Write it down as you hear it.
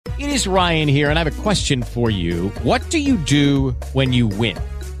It is Ryan here, and I have a question for you. What do you do when you win?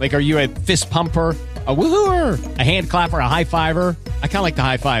 Like, are you a fist pumper, a woohooer, a hand clapper, a high fiver? I kind of like the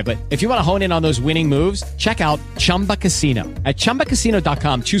high five, but if you want to hone in on those winning moves, check out Chumba Casino. At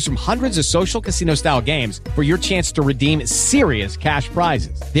ChumbaCasino.com, choose from hundreds of social casino-style games for your chance to redeem serious cash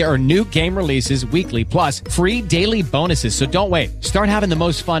prizes. There are new game releases weekly, plus free daily bonuses. So don't wait. Start having the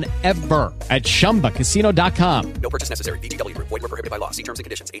most fun ever at ChumbaCasino.com. No purchase necessary. VGW Group. Void where prohibited by law. See terms and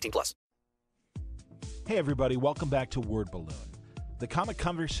conditions. 18+. Hey, everybody. Welcome back to Word Balloon, the comic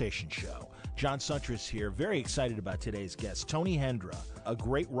conversation show. John Suntress here. Very excited about today's guest, Tony Hendra, a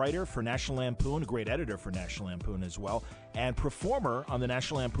great writer for National Lampoon, a great editor for National Lampoon as well, and performer on the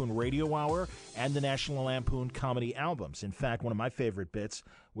National Lampoon Radio Hour and the National Lampoon Comedy Albums. In fact, one of my favorite bits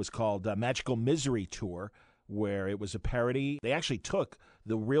was called Magical Misery Tour, where it was a parody. They actually took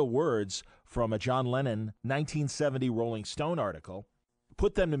the real words from a John Lennon 1970 Rolling Stone article,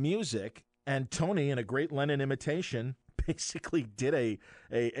 put them to music, and Tony, in a great Lennon imitation, basically did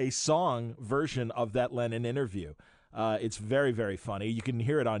a song version of that Lennon interview. It's very, very funny. You can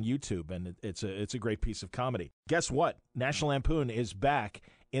hear it on YouTube, and it's a great piece of comedy. Guess what? National Lampoon is back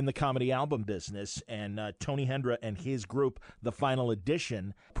in the comedy album business, and Tony Hendra and his group, The Final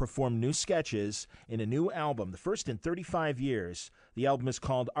Edition, performed new sketches in a new album, the first in 35 years. The album is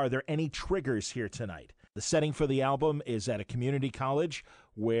called Are There Any Triggers Here Tonight? The setting for the album is at a community college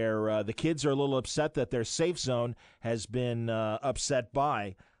where the kids are a little upset that their safe zone has been upset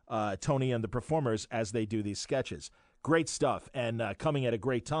by Tony and the performers as they do these sketches. Great stuff, and coming at a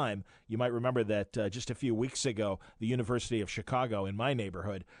great time. You might remember that just a few weeks ago, the University of Chicago in my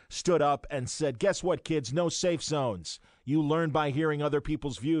neighborhood stood up and said, guess what, kids? No safe zones. You learn by hearing other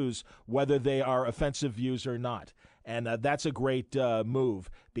people's views, whether they are offensive views or not. And that's a great move,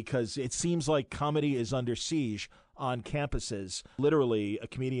 because it seems like comedy is under siege on campuses. Literally,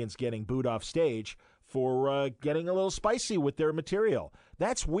 comedians getting booed off stage for getting a little spicy with their material.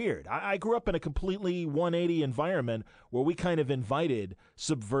 That's weird. I grew up in a completely 180 environment where we kind of invited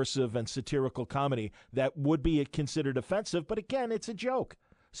subversive and satirical comedy that would be considered offensive, but again, it's a joke.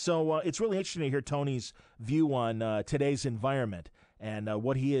 So it's really interesting to hear Tony's view on today's environment and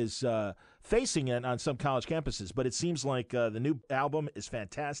what he is facing on some college campuses. But it seems like the new album is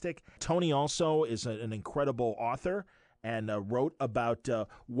fantastic. Tony also is an incredible author and wrote about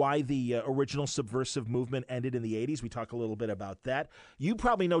why the original subversive movement ended in the 80s. We talk a little bit about that. You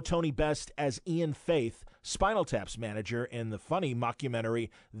probably know Tony best as Ian Faith, Spinal Tap's manager in the funny mockumentary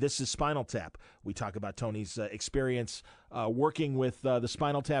This is Spinal Tap. We talk about Tony's experience working with the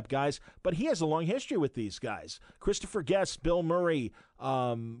Spinal Tap guys, but he has a long history with these guys. Christopher Guest, Bill Murray,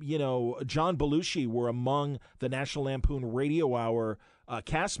 John Belushi were among the National Lampoon Radio Hour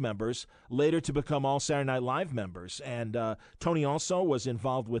cast members, later to become all Saturday Night Live members. And Tony also was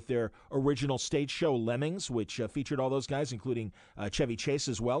involved with their original stage show, Lemmings, which featured all those guys, including Chevy Chase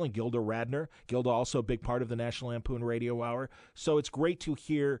as well, and Gilda Radner. Gilda also a big part of the National Lampoon Radio Hour. So it's great to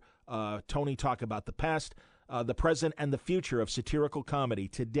hear Tony talk about the past, the present, and the future of satirical comedy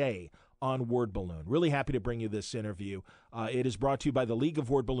today on Word Balloon. Really happy to bring you this interview. It is brought to you by the League of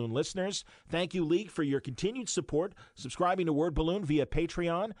Word Balloon listeners. Thank you, League, for your continued support, subscribing to Word Balloon via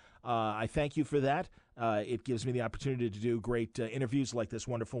Patreon. I thank you for that. It gives me the opportunity to do great interviews like this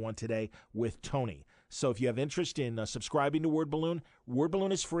wonderful one today with Tony. So if you have interest in subscribing to Word Balloon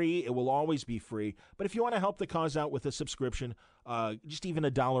is free. It will always be free. But if you want to help the cause out with a subscription, just even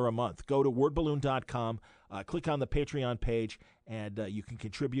 $1 a month, go to wordballoon.com, click on the Patreon page, and you can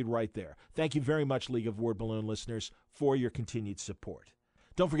contribute right there. Thank you very much, League of Word Balloon listeners, for your continued support.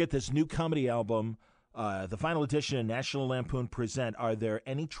 Don't forget this new comedy album, the final edition of National Lampoon Present, Are There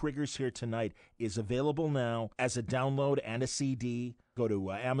Any Triggers Here Tonight, is available now as a download and a CD. Go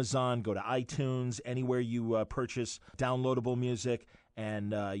to Amazon, go to iTunes, anywhere you purchase downloadable music,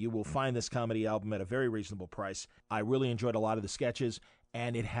 and you will find this comedy album at a very reasonable price. I really enjoyed a lot of the sketches,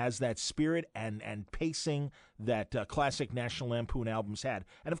 and it has that spirit and pacing that classic National Lampoon albums had.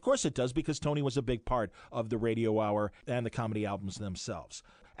 And of course it does, because Tony was a big part of the radio hour and the comedy albums themselves.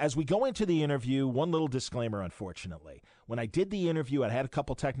 As we go into the interview, one little disclaimer, unfortunately. When I did the interview, I had a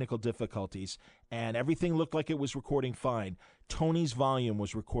couple technical difficulties, and everything looked like it was recording fine. Tony's volume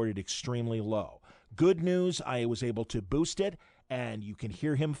was recorded extremely low. Good news, I was able to boost it, and you can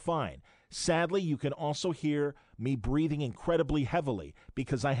hear him fine. Sadly, you can also hear me breathing incredibly heavily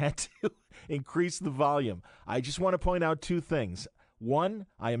because I had to increase the volume. I just want to point out two things. One,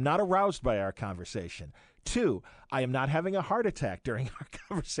 I am not aroused by our conversation. 2, I am not having a heart attack during our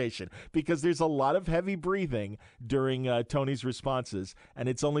conversation because there's a lot of heavy breathing during Tony's responses, and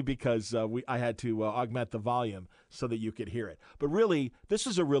it's only because I had to augment the volume so that you could hear it. But really, this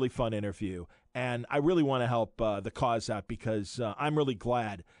is a really fun interview, and I really want to help the cause out because I'm really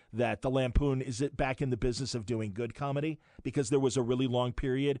glad that the Lampoon is back in the business of doing good comedy, because there was a really long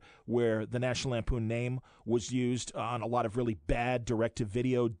period where the National Lampoon name was used on a lot of really bad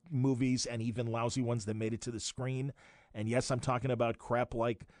direct-to-video movies and even lousy ones that made it to the screen. And yes, I'm talking about crap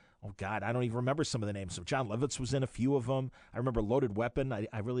like, oh, God, I don't even remember some of the names. So John Lovitz was in a few of them. I remember Loaded Weapon.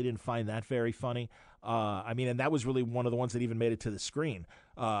 I really didn't find that very funny. And that was really one of the ones that even made it to the screen.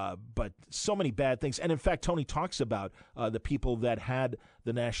 But so many bad things. And in fact, Tony talks about the people that had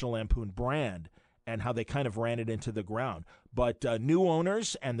the National Lampoon brand and how they kind of ran it into the ground. But new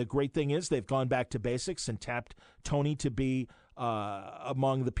owners, and the great thing is they've gone back to basics and tapped Tony to be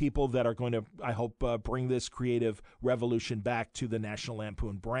among the people that are going to, I hope, bring this creative revolution back to the National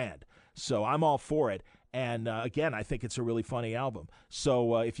Lampoon brand. So I'm all for it. And again, I think it's a really funny album.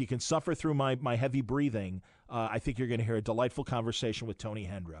 So if you can suffer through my heavy breathing, I think you're going to hear a delightful conversation with Tony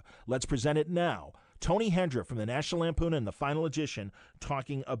Hendra. Let's present it now. Tony Hendra from the National Lampoon and the Final Edition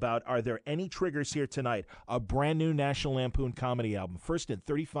talking about Are There Any Triggers Here Tonight, a brand new National Lampoon comedy album, first in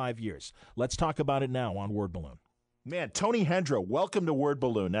 35 years. Let's talk about it now on Word Balloon. Man, Tony Hendra, welcome to Word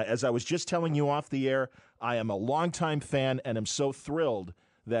Balloon. Now, as I was just telling you off the air, I am a longtime fan and am so thrilled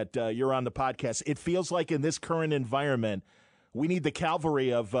that you're on the podcast. It feels like in this current environment, we need the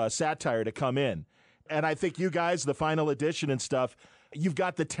cavalry of satire to come in. And I think you guys, the Final Edition and stuff, you've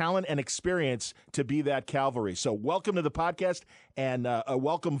got the talent and experience to be that cavalry. So welcome to the podcast and a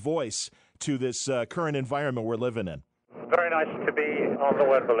welcome voice to this current environment we're living in. Very nice to be on the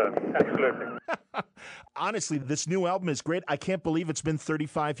Word Balloon. Absolutely. Honestly, this new album is great. I can't believe it's been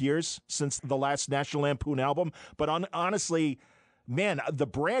 35 years since the last National Lampoon album. But honestly, man, the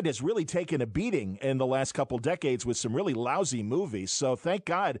brand has really taken a beating in the last couple decades with some really lousy movies. So thank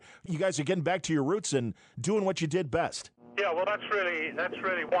God you guys are getting back to your roots and doing what you did best. Yeah, well, that's really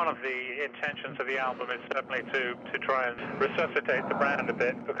one of the intentions of the album, is certainly to try and resuscitate the brand a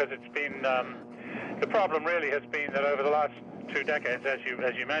bit, because it's been the problem really has been that over the last 2 decades, as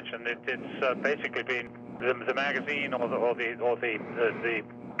you mentioned, it's basically been the magazine or the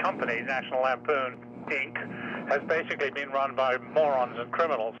company, National Lampoon Inc., has basically been run by morons and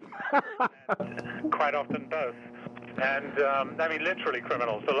criminals, and quite often both. And literally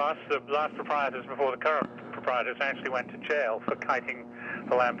criminals. The last proprietors before the current proprietors actually went to jail for kiting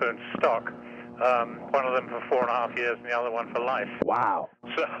the Lampoon stock. One of them for 4.5 years, and the other one for life. Wow!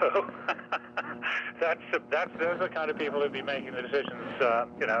 So those are the kind of people who'd be making the decisions,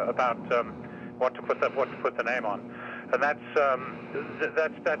 about what to put the name on, and that's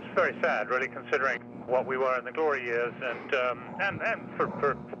very sad, really, considering what we were in the glory years, and for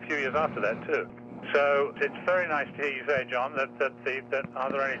a few years after that too. So it's very nice to hear you say, John, that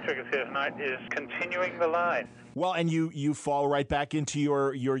Are There Any Triggers Here Tonight is continuing the line. Well, and you fall right back into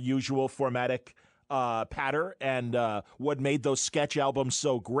your usual formatic patter and what made those sketch albums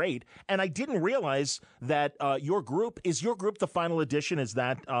so great. And I didn't realize that your group, the Final Edition? Is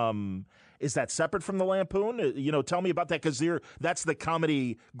that separate from the Lampoon? Tell me about that, because that's the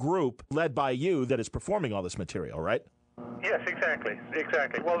comedy group led by you that is performing all this material, right? Yes, exactly.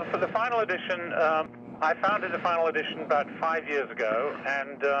 Well, for the Final Edition, I founded the Final Edition about 5 years ago,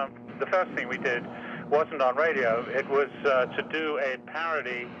 and the first thing we did wasn't on radio. It was to do a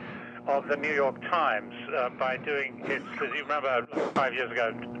parody of the New York Times by doing it, because you remember 5 years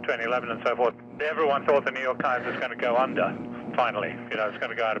ago, 2011 and so forth, everyone thought the New York Times was going to go under, finally. It's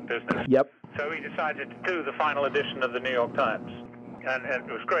going to go out of business. Yep. So we decided to do the Final Edition of the New York Times. And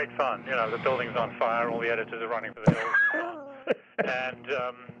it was great fun. The building's on fire, all the editors are running for the hills. and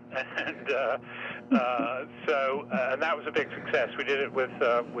that was a big success. We did it with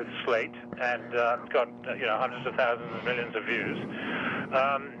Slate, and got hundreds of thousands and millions of views.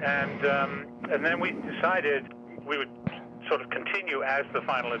 And then we decided we would sort of continue as the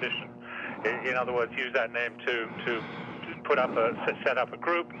Final Edition. In other words, use that name to set up a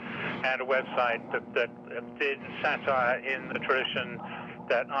group and a website that did satire in the tradition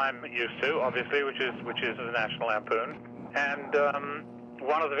that I'm used to, obviously, which is the National Lampoon. And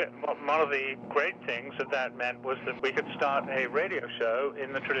one of the great things that meant was that we could start a radio show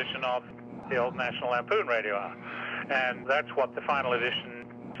in the tradition of the old National Lampoon Radio Hour, and that's what the Final Edition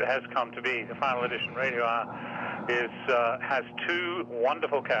has come to be. The Final Edition Radio Hour has 2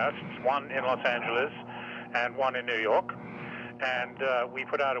 wonderful casts, one in Los Angeles and one in New York. And we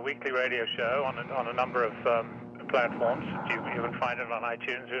put out a weekly radio show on a number of platforms. You can find it on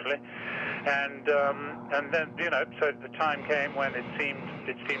iTunes usually, and then so the time came when it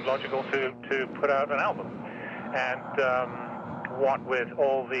seemed logical to put out an album, and what with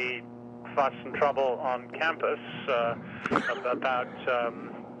all the fuss and trouble on campus about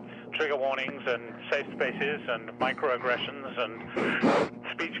trigger warnings and safe spaces and microaggressions and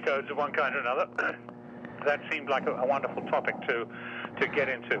speech codes of one kind or another, that seemed like a wonderful topic to get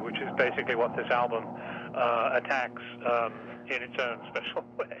into, which is basically what this album attacks in its own special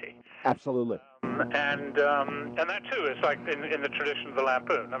way. Absolutely. And that too is like in the tradition of the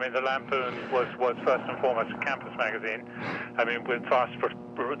Lampoon. I mean, the Lampoon was first and foremost a campus magazine. I mean, with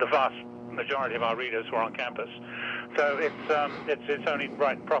the vast majority of our readers were on campus. So it's only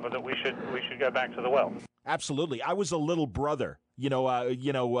right and proper that we should go back to the well. Absolutely. I was a little brother,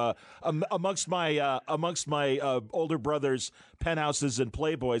 amongst my older brother's penthouses and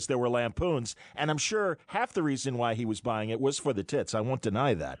Playboys, there were Lampoons, and I'm sure half the reason why he was buying it was for the tits. I won't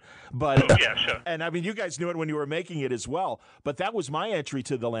deny that. But yeah, sure. And I mean, you guys knew it when you were making it as well. But that was my entry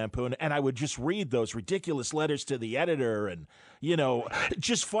to the Lampoon, and I would just read those ridiculous letters to the editor, and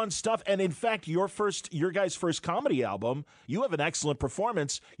just fun stuff. And in fact, your guys' first comedy album, you have an excellent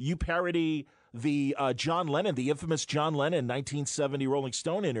performance. You parody the John Lennon, the infamous John Lennon 1970 Rolling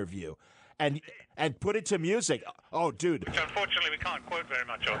Stone interview, and put it to music. Oh, dude! Which unfortunately we can't quote very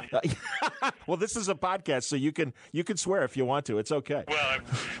much of. Well, this is a podcast, so you can swear if you want to. It's okay. Well,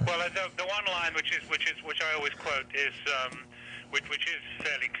 the one line which I always quote is which is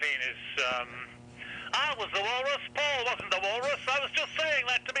fairly clean is. I was the walrus. Paul wasn't the walrus. I was just saying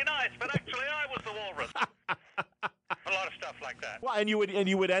that to be nice, but actually I was the walrus. A lot of stuff like that. Well, and you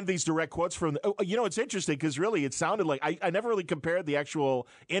would end these direct quotes from. It's interesting because really it sounded like I never really compared the actual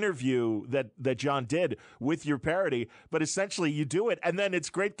interview that John did with your parody, but essentially you do it, and then it's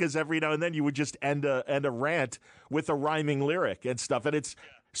great because every now and then you would just end a rant with a rhyming lyric and stuff, and it's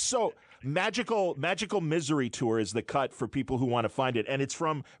so. Magical Misery Tour is the cut for people who want to find it, and it's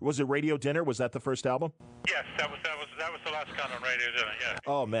from, was it Radio Dinner? Was that the first album? Yes, that was the last cut on Radio Dinner. Yeah.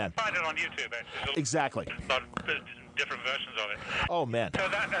 Oh man. Find it on YouTube actually. Exactly. But different versions of it. Oh man. So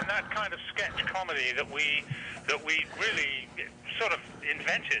that kind of sketch comedy that we really sort of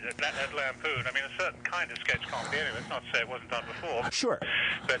invented at Lampoon. I mean, a certain kind of sketch comedy. Anyway, it's not to say it wasn't done before. Sure.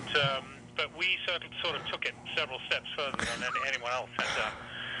 But we sort of took it several steps further than anyone else had done.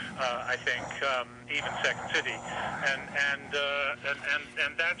 I think even Second City, and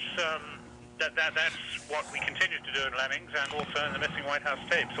that's what we continue to do in Lemmings, and also in the Missing White House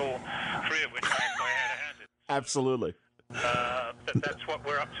tapes, all three of which I had a hand in. Absolutely. That's what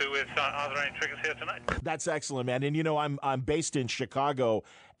we're up to with Are There Any Triggers Here Tonight? That's excellent, man. And I'm based in Chicago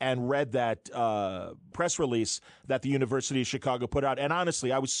and read that press release that the University of Chicago put out. And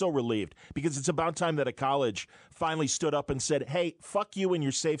honestly, I was so relieved because it's about time that a college finally stood up and said, "Hey, fuck you and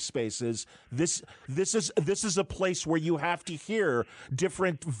your safe spaces. This is a place where you have to hear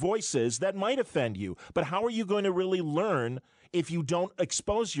different voices that might offend you. But how are you going to really learn if you don't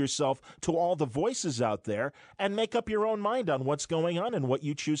expose yourself to all the voices out there and make up your own mind on what's going on and what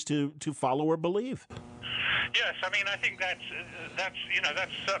you choose to follow or believe?" Yes, I mean, I think that's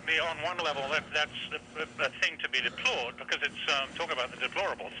certainly on one level that's a thing to be deplored because it's talking about the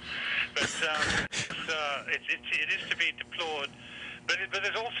deplorables, but it is to be deplored. But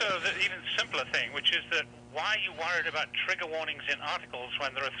there's also the even simpler thing, which is that why are you worried about trigger warnings in articles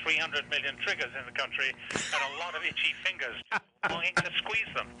when there are 300 million triggers in the country and a lot of itchy fingers longing to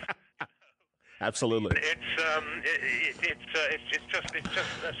squeeze them? Absolutely. It's just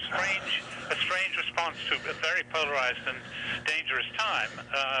a strange response to a very polarized and dangerous time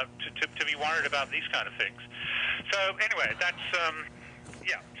to be worried about these kind of things. So anyway, that's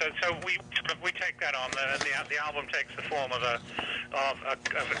yeah. So we take that on. The album takes the form of a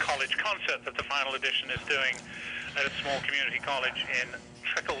college concert that the final edition is doing at a small community college in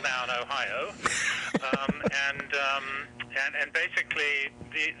Trickledown, Ohio, and basically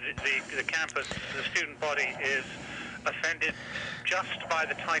the campus, the student body is offended just by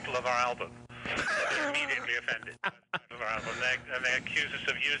the title of our album. They're immediately offended by the title of our album, and they accuse us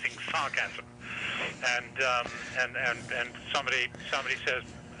of using sarcasm. And somebody says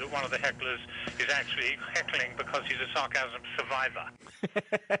that one of the hecklers is actually heckling because he's a sarcasm survivor.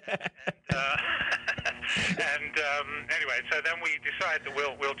 Anyway, so then we decide that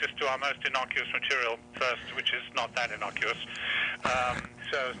we'll just do our most innocuous material first, which is not that innocuous,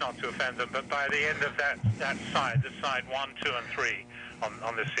 so as not to offend them. But by the end of that side, the side 1, 2, and 3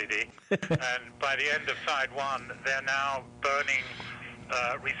 on this CD, and by the end of side 1, they're now burning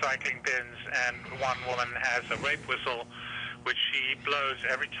recycling bins, and one woman has a rape whistle, which she blows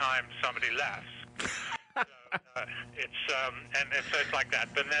every time somebody laughs. So and so it's like that.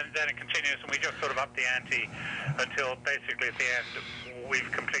 But then it continues, and we just sort of up the ante until basically at the end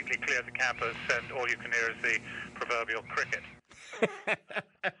we've completely cleared the campus, and all you can hear is the proverbial cricket. But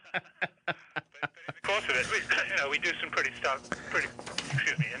in the course of it, we do some pretty tough.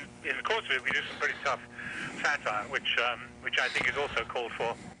 In the course of it, we do some pretty tough satire, which I think is also called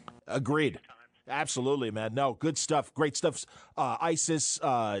for. Agreed. Absolutely, man. No, good stuff. Great stuff. ISIS,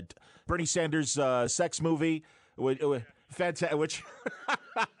 Bernie Sanders' sex movie, which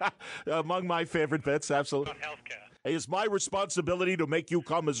among my favorite bits. Absolutely. Healthcare. It's my responsibility to make you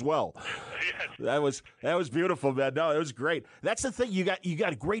come as well. Yes. That was beautiful, man. No, it was great. That's the thing. You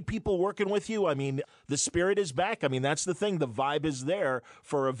got great people working with you. I mean, the spirit is back. I mean, that's the thing. The vibe is there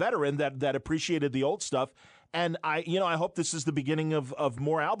for a veteran that appreciated the old stuff. And I hope this is the beginning of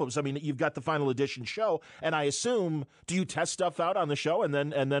more albums. I mean, you've got the final edition show, and I assume, do you test stuff out on the show and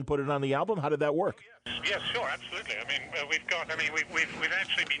then put it on the album? How did that work? Yes, sure, absolutely. I mean, we've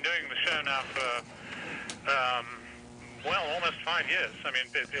actually been doing the show now for almost 5 years. I mean,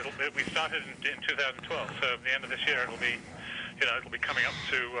 we started in 2012, so at the end of this year it'll be coming up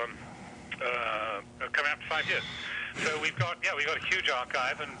to 5 years. So we've got a huge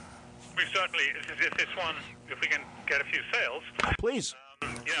archive, and we certainly, if we can get a few sales, please.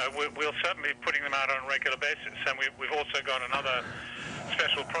 We'll certainly be putting them out on a regular basis, and we've also got another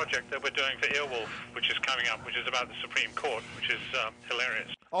special project that we're doing for Earwolf, which is coming up, which is about the Supreme Court, which is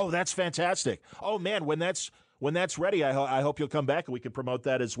hilarious. Oh, that's fantastic! Oh man, when that's ready, I hope you'll come back and we can promote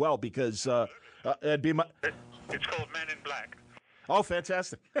that as well, because it'd be my. It's called Men in Black. Oh,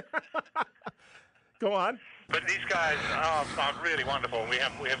 fantastic! Go on. But these guys are really wonderful. We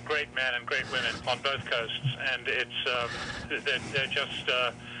have great men and great women on both coasts, and they're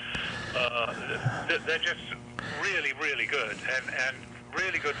just really, really good, and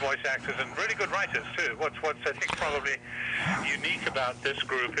really good voice actors and really good writers too. What's I think probably unique about this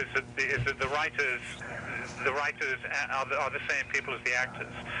group is that the writers are the same people as the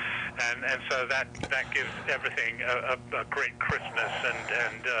actors, and so that gives everything a great crispness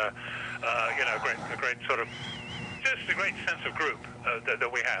and a great sort of just a great sense of group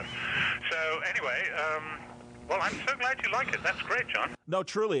that we have. So anyway. Well, I'm so glad you like it. That's great, John. No,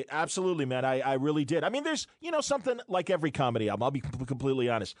 truly, absolutely, man. I really did. I mean, there's, something like every comedy album. I'll be completely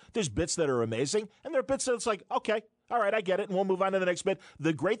honest. There's bits that are amazing, and there are bits that it's like, okay, all right, I get it, and we'll move on to the next bit.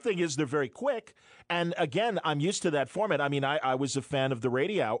 The great thing is they're very quick, and again, I'm used to that format. I mean, I was a fan of the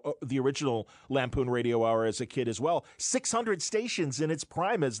original Lampoon Radio Hour as a kid as well. 600 stations in its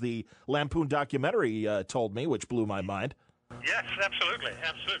prime, as the Lampoon documentary told me, which blew my mind. Yes, absolutely.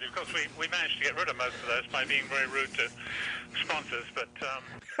 Of course, we managed to get rid of most of those by being very rude to sponsors, but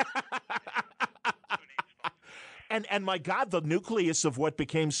And my God, the nucleus of what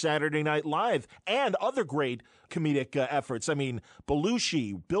became Saturday Night Live and other great comedic efforts. I mean,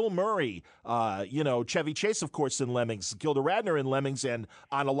 Belushi, Bill Murray, Chevy Chase, of course, in Lemmings, Gilda Radner in Lemmings, and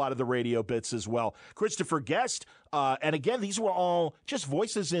on a lot of the radio bits as well. Christopher Guest, and again, these were all just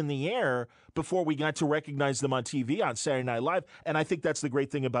voices in the air before we got to recognize them on TV on Saturday Night Live. And I think that's the great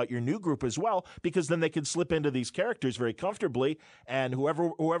thing about your new group as well, because then they can slip into these characters very comfortably. And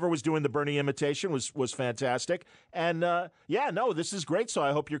whoever was doing the Bernie imitation was fantastic. And this is great. So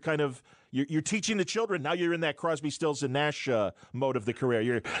I hope you're teaching the children. Now you're in that Crosby, Stills and Nash mode of the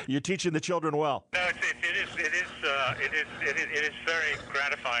career. You're teaching the children well. No, it is very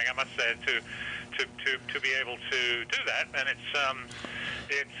gratifying, I must say, to be able to do that. And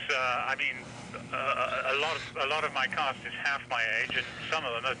a lot of my cast is half my age, and some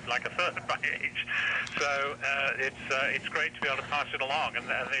of them are like a third of my age. So it's great to be able to pass it along, and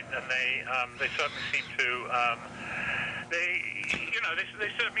they certainly seem to. They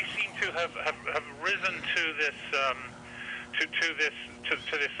certainly seem to have risen to this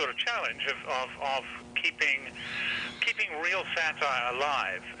to this sort of challenge of keeping real satire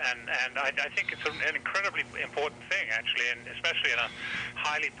alive, and I think it's an incredibly important thing, actually, and especially in a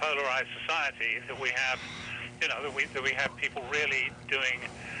highly polarized society, that we have that we have people really doing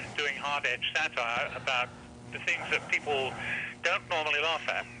hard-edged satire about the things that people don't normally laugh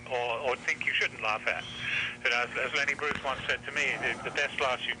at or think you shouldn't laugh at. As Lenny Bruce once said to me, the best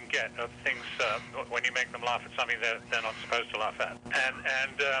laughs you can get are things when you make them laugh at something they're not supposed to laugh at.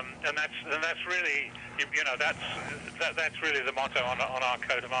 And that's really that's really the motto on our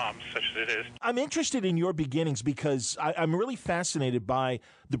coat of arms, such as it is. I'm interested in your beginnings because I'm really fascinated by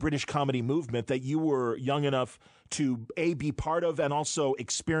the British comedy movement that you were young enough to be part of and also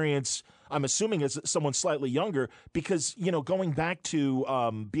experience. I'm assuming as someone slightly younger, because going back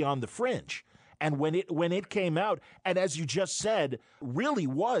to Beyond the Fringe. And when it came out, and as you just said, really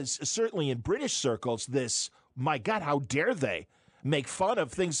was, certainly in British circles, this my God, how dare they make fun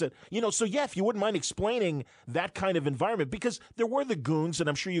of things that, so yeah, if you wouldn't mind explaining that kind of environment, because there were the Goons, and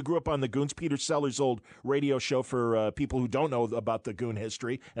I'm sure you grew up on the Goons, Peter Sellers' old radio show for people who don't know about the Goon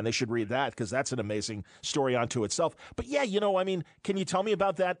history, and they should read that because that's an amazing story unto itself. But yeah, can you tell me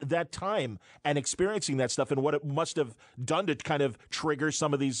about that time and experiencing that stuff and what it must have done to kind of trigger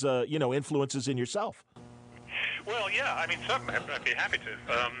some of these, influences in yourself? Well, yeah, I mean, certainly, I'd be happy to.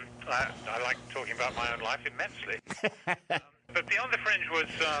 I like talking about my own life immensely. But Beyond the Fringe was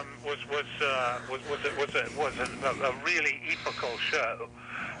a really epochal show.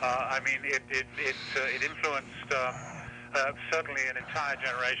 I mean, it influenced certainly an entire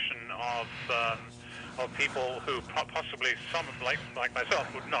generation of people who possibly some like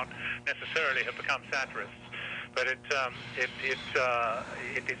myself would not necessarily have become satirists. But it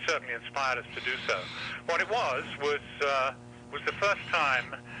certainly inspired us to do so. What it was the first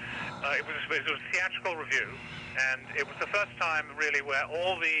time. It was a theatrical review, and it was the first time really where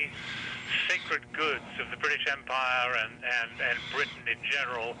all the sacred goods of the British Empire and Britain in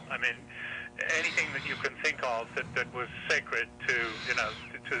general, I mean, anything that you can think of that was sacred to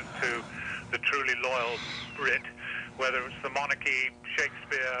the truly loyal Brit, whether it was the monarchy,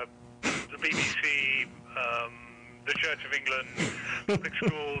 Shakespeare, the BBC, the Church of England, public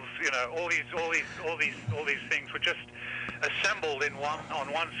schools, all these things were just assembled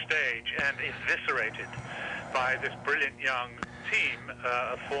on one stage and eviscerated by this brilliant young team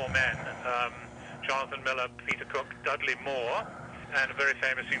of four men: Jonathan Miller, Peter Cook, Dudley Moore, and a very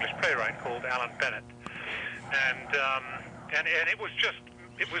famous English playwright called Alan Bennett. And it was just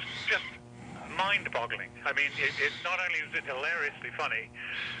mind-boggling. I mean, it not only was it hilariously funny,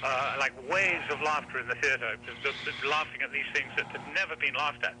 like waves of laughter in the theatre, just laughing at these things that had never been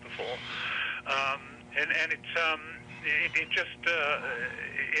laughed at before,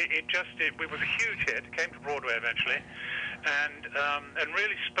 it was a huge hit. It came to Broadway eventually, and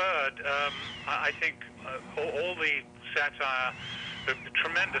really spurred, I think, all the satire, the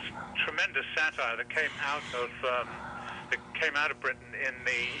tremendous satire that came out of Britain in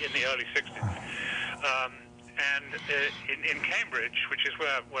the early 60s. And in Cambridge, which is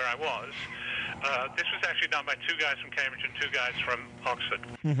where I was, this was actually done by two guys from Cambridge and two guys from Oxford.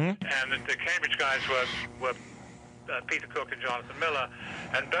 Mm-hmm. And the Cambridge guys were Peter Cook and Jonathan Miller,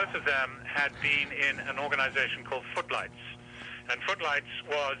 and both of them had been in an organization called Footlights. And Footlights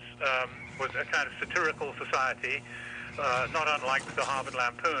was a kind of satirical society, not unlike the Harvard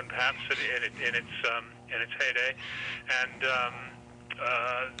Lampoon, perhaps, in its heyday. And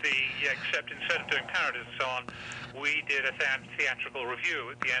except instead of doing parodies and so on, we did a theatrical review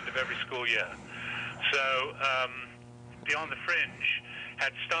at the end of every school year. So Beyond the Fringe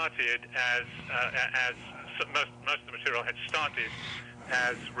had started as most of the material had started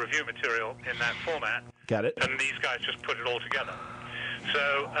as review material in that format. Got it. And these guys just put it all together.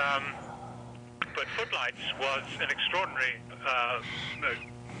 So, but Footlights was an extraordinary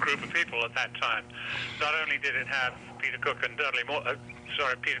group of people at that time. Not only did it have Peter Cook and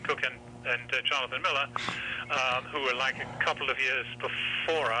Jonathan Miller, who were like a couple of years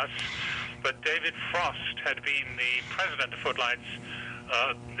before us, but David Frost had been the president of Footlights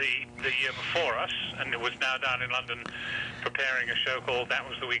the year before us, and it was now down in London preparing a show called That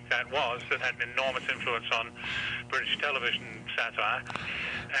Was the Week That Was, that had an enormous influence on British television satire.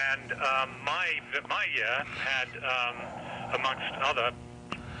 And my year had, amongst other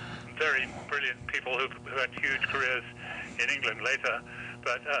very brilliant people who had huge careers in England later,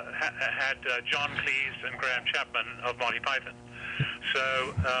 but had John Cleese and Graham Chapman of Monty Python.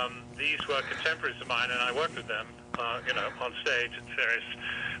 So these were contemporaries of mine, and I worked with them, on stage at various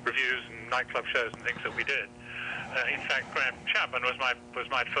reviews and nightclub shows and things that we did. In fact, Graham Chapman was my first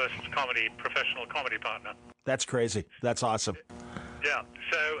professional comedy partner. That's crazy. That's awesome. Yeah.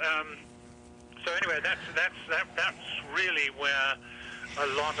 So anyway, that's really where a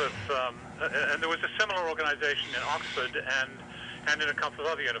lot of and there was a similar organization in Oxford and in a couple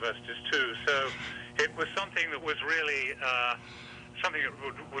of other universities too. So it was something that was really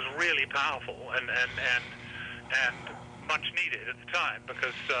powerful and much needed at the time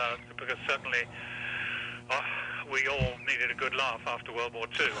because certainly we all needed a good laugh after World War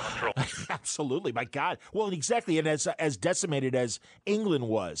II, after all. Absolutely, my God. Well, exactly, and as decimated as England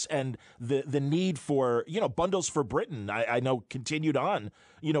was, and the need for bundles for Britain, I know continued on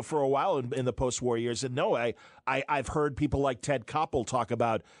for a while in the post-war years. And no, I've heard people like Ted Koppel talk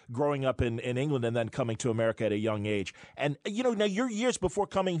about growing up in England and then coming to America at a young age. And now your years before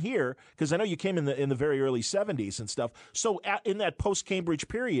coming here, because I know you came in the very early 70s and stuff. So in that post-Cambridge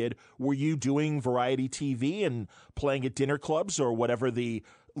period, were you doing variety TV and playing at dinner clubs or whatever the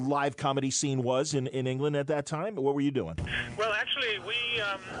live comedy scene was in England at that time? What were you doing? Well, actually,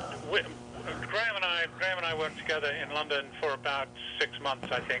 Graham and I worked together in London for about 6 months,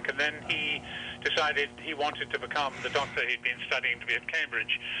 I think, and then he decided he wanted to become the doctor he'd been studying to be at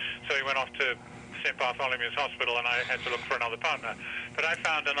Cambridge. So he went off to St. Bartholomew's Hospital, and I had to look for another partner. But I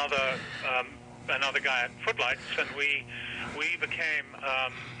found another guy at Footlights, and we became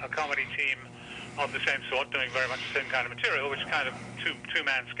a comedy team of the same sort, doing very much the same kind of material, which is kind of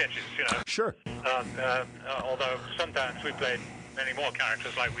two-man sketches, you know. Sure. Although sometimes we played many more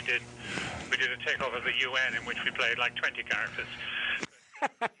characters, like we did a takeover of the UN in which we played like 20 characters,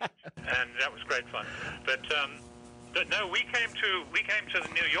 and that was great fun. But no, we came to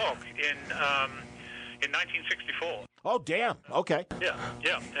New York in 1964. Oh, damn. Okay. Yeah,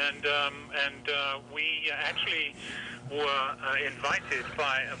 and we actually were invited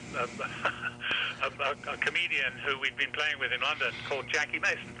by a comedian who we'd been playing with in London called Jackie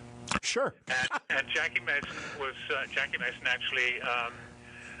Mason. Sure. And Jackie Mason actually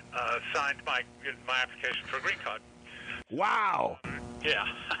signed my application for a green card. Wow. Yeah.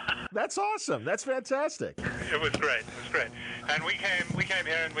 That's awesome. That's fantastic. It was great. And we came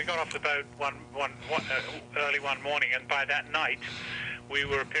here and we got off the boat early one morning, and by that night we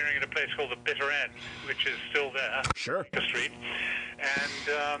were appearing at a place called the Bitter End, which is still there. Sure. The street,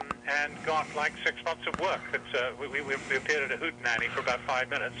 and got like 6 months of work. We appeared at a Hootenanny for about 5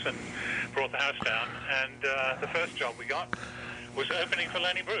 minutes and brought the house down. And the first job we got was opening for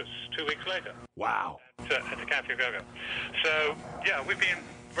Lenny Bruce 2 weeks later. Wow. At the Cafe Go-Go. So yeah, we've been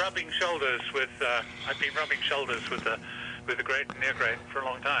rubbing shoulders with. I've been rubbing shoulders with the great and near great for a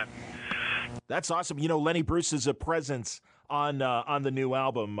long time. That's awesome. You know, Lenny Bruce is a presence on the new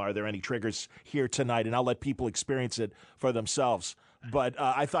album. Are there any triggers here tonight? And I'll let people experience it for themselves. But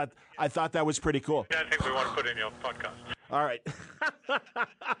I thought that was pretty cool. I think we want to put in your podcast. All right.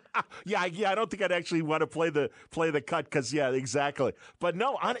 Yeah. I don't think I'd actually want to play the cut because exactly. But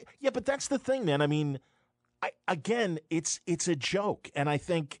no, but that's the thing, man. I mean, it's a joke, and I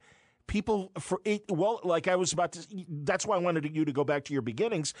think people like I was about to. That's why I wanted you to go back to your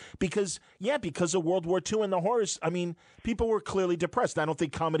beginnings because of World War II and the horrors. I mean, people were clearly depressed. I don't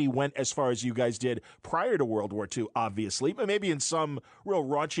think comedy went as far as you guys did prior to World War II, obviously, but maybe in some real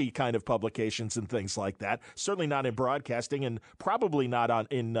raunchy kind of publications and things like that. Certainly not in broadcasting, and probably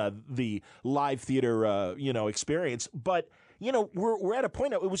not in the live theater, experience. But we're at a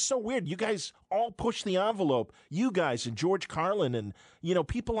point. It was so weird. You guys all pushed the envelope. You guys and George Carlin and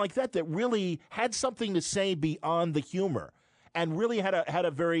people like that really had something to say beyond the humor, and really had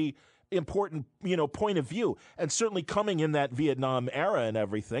a very important point of view. And certainly coming in that Vietnam era and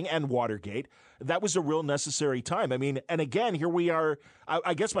everything, and Watergate, that was a real necessary time. I mean, and again, here we are.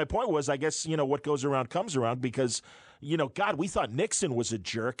 I guess my point was, what goes around comes around, because God, we thought Nixon was a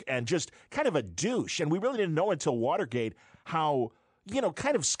jerk and just kind of a douche, and we really didn't know until Watergate how,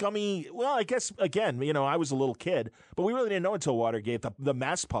 kind of scummy. Well, I guess, again, I was a little kid, but we really didn't know until Watergate, the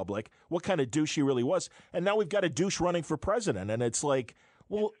mass public, what kind of douche he really was. And now we've got a douche running for president, and it's like,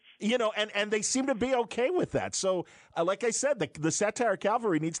 well, and they seem to be okay with that. So, like I said, the satire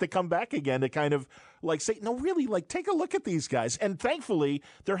cavalry needs to come back again to kind of say, no, really, take a look at these guys. And thankfully,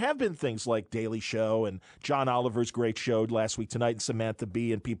 there have been things like Daily Show and John Oliver's great show last week tonight, and Samantha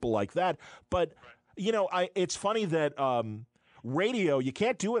Bee and people like that. But it's funny that radio, you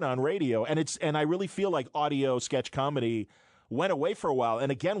can't do it on radio, and I really feel like audio sketch comedy went away for a while.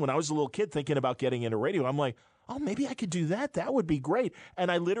 And again, when I was a little kid thinking about getting into radio, I'm like, oh, maybe I could do that. That would be great.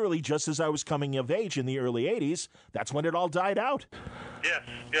 And I literally, just as I was coming of age in the early 80s, that's when it all died out.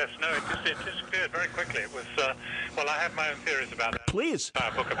 Yes. No, it disappeared very quickly. It was, I have my own theories about that. Please.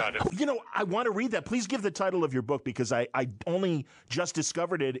 Book about it. I want to read that. Please give the title of your book, because I only just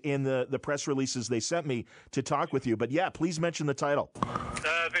discovered it in the press releases they sent me to talk with you. But yeah, please mention the title.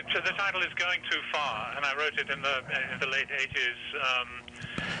 The title is Going Too Far, and I wrote it in the late 80s.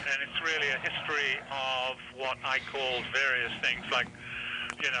 And it's really a history of what I called various things like,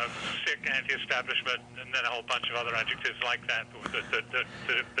 sick, anti-establishment, and then a whole bunch of other adjectives like that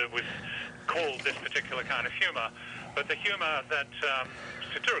was called this particular kind of humor. But the humor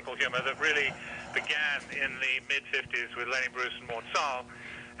satirical humor that really began in the mid-50s with Lenny Bruce and Mort Sahl,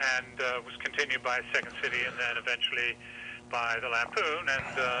 and was continued by Second City, and then eventually by the Lampoon,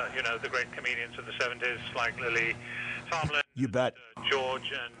 and the great comedians of the 70s like Lily Tomlin, you bet,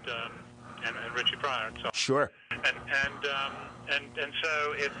 George, and and Richie Pryor and so on. Sure. And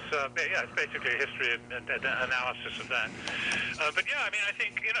so it's basically a history and analysis of that. But yeah, I mean, I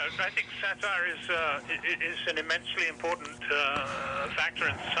think satire is an immensely important factor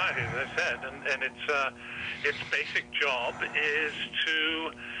in society, as I said, and its basic job is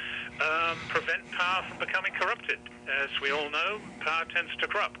to prevent power from becoming corrupted. As we all know, power tends to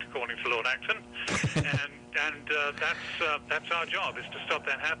corrupt, according to Lord Acton, and that's our job, is to stop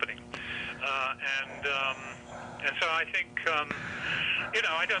that happening. And so I think,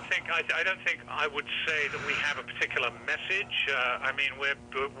 I don't think I would say that we have a particular message. I mean, we're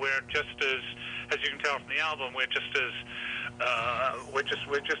just as you can tell from the album, we're just as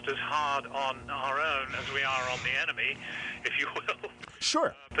hard on our own as we are on the enemy, if you will.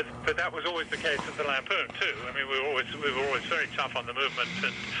 Sure. But that was always the case at the Lampoon too. I mean, we were always very tough on the movement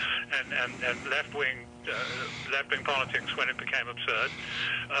and left-wing politics when it became absurd,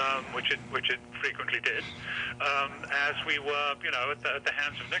 which it frequently did, as we were, at the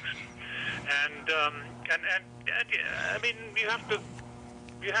hands of Nixon. And I mean, you have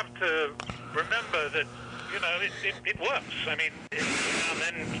to remember that, it works. I mean,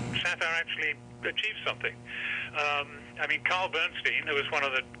 then satire actually achieves something. I mean, Carl Bernstein, who was one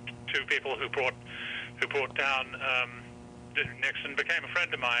of the two people who brought down Nixon, became a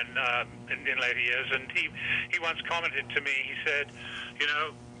friend of mine in later years, and he once commented to me. He said,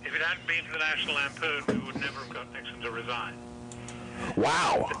 if it hadn't been for the National Lampoon, we would never have got Nixon to resign.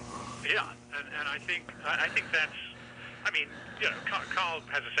 Wow. Yeah, and I think that's. I mean, Carl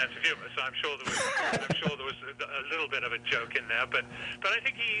has a sense of humor, so I'm sure there was a little bit of a joke in there, but I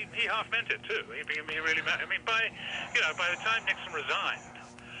think he half meant it too. He really meant. I mean, by the time Nixon resigned,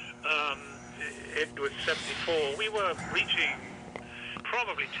 it was 74. We were reaching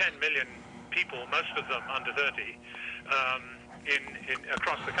probably 10 million people, most of them under 30, in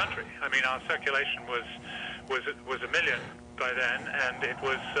across the country. I mean, our circulation was 1 million by then, and it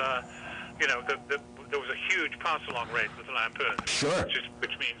was there was a huge pass-along rate with the Lampoon. Sure.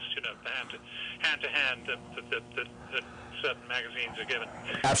 Which means, hand-to-hand that certain magazines are given.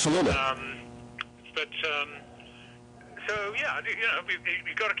 Absolutely. So yeah,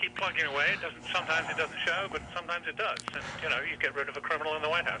 you've got to keep plugging away. Sometimes it doesn't show, but sometimes it does. And you get rid of a criminal in the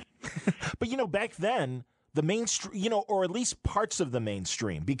White House. But back then, the mainstream, or at least parts of the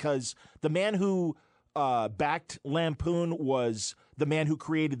mainstream, because the man who backed Lampoon was the man who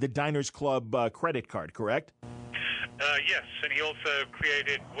created the Diners Club credit card, correct? Yes, and he also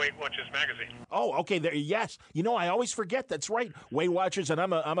created Weight Watchers magazine. Oh, okay. There, yes. I always forget. That's right. Weight Watchers, and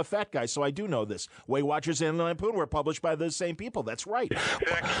I'm a fat guy, so I do know this. Weight Watchers and Lampoon were published by the same people. That's right.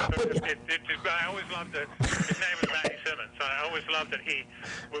 Exactly. I always loved it. His name was Matty Simmons. I always loved that he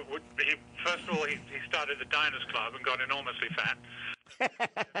first of all, he started the Diners Club and got enormously fat.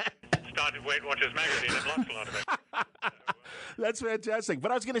 Started Weight Watchers magazine and lost a lot of it. That's fantastic.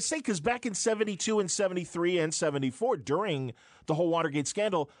 But I was going to say, because back in 72 and 73 and 74, during the whole Watergate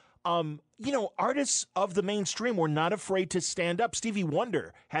scandal, artists of the mainstream were not afraid to stand up. Stevie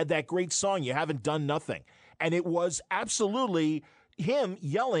Wonder had that great song, You Haven't Done Nothing. And it was absolutely him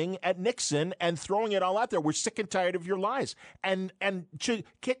yelling at Nixon and throwing it all out there. We're sick and tired of your lies. And to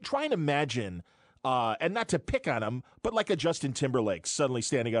try and imagine, and not to pick on him, but like a Justin Timberlake suddenly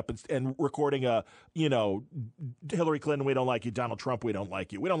standing up and recording Hillary Clinton, we don't like you. Donald Trump, we don't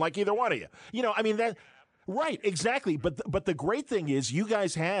like you. We don't like either one of you. That, right, exactly. But the great thing is you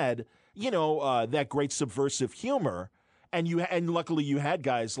guys had, that great subversive humor, and luckily you had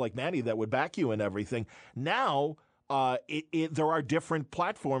guys like Manny that would back you and everything. Now, there are different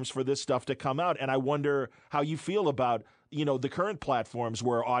platforms for this stuff to come out, and I wonder how you feel about the current platforms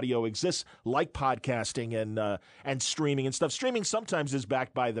where audio exists, like podcasting and streaming and stuff. Streaming sometimes is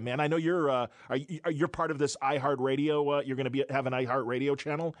backed by the man. I know you're part of this iHeartRadio. You're going to have an iHeartRadio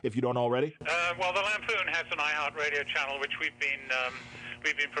channel if you don't already. Well, the Lampoon has an iHeartRadio channel, which we've been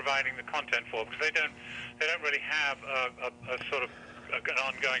providing the content for, because they don't really have a sort of an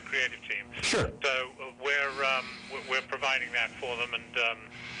ongoing creative team. Sure. So we're providing that for them, and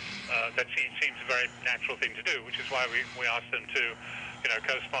that seems a very natural thing to do, which is why we asked them to,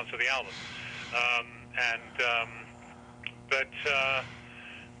 co-sponsor the album.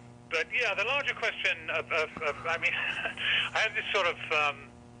 But yeah, the larger question of I mean, I have this sort of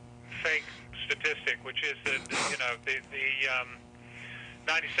fake statistic, which is that the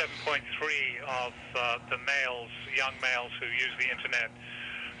 97.3 of the young males who use the internet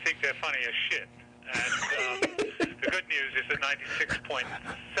think they're funny as shit. And the good news is that 96.7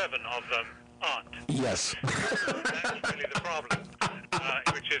 of them aren't. Yes. That's really the problem,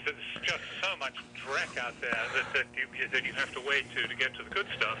 which is that there's just so much dreck out there that you have to wade to get to the good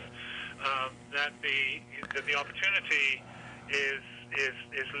stuff. that the opportunity is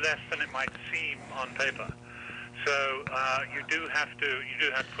less than it might seem on paper. So you do have to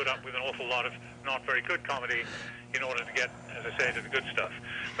put up with an awful lot of not very good comedy in order to get, as I say, to the good stuff.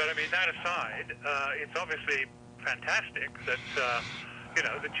 But I mean, that aside, it's obviously fantastic that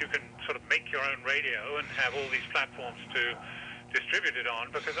that you can sort of make your own radio and have all these platforms to distribute it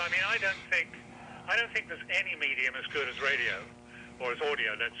on. Because I mean, I don't think there's any medium as good as radio or as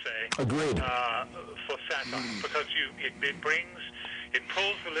audio, let's say. Agreed. For satire, because it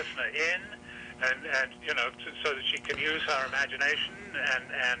pulls the listener in, and so that she can use her imagination,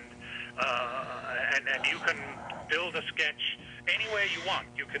 and you can build a sketch anywhere you want.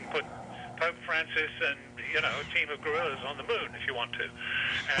 You can put Pope Francis and a team of gorillas on the moon if you want to,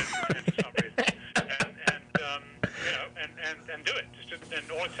 and for some reason, and do it.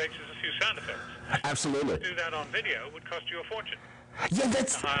 And all it takes is a few sound effects. Absolutely. To do that on video would cost you a fortune. Yeah,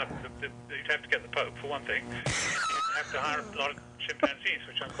 that's. You'd have to get the Pope for one thing. You'd have to hire a lot of chimpanzees,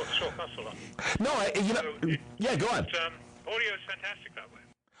 which I'm sure costs a lot. No, yeah, go on. Audio is fantastic that way.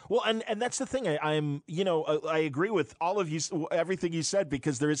 Well, and that's the thing. I agree with all of you, everything you said,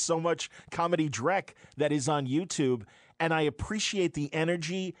 because there is so much comedy dreck that is on YouTube, and I appreciate the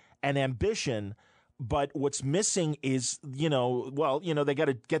energy and ambition. But what's missing is, they got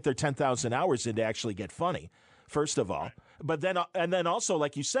to get their 10,000 hours in to actually get funny, first of all. Right. But then also,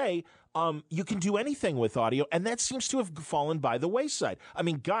 like you say, you can do anything with audio, and that seems to have fallen by the wayside. I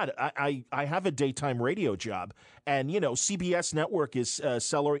mean, God, I have a daytime radio job, and CBS Network is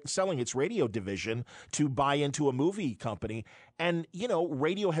selling its radio division to buy into a movie company, and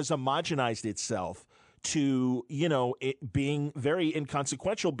radio has homogenized itself to it being very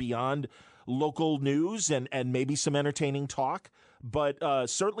inconsequential beyond local news and maybe some entertaining talk, but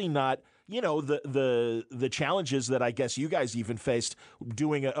certainly not the challenges that I guess you guys even faced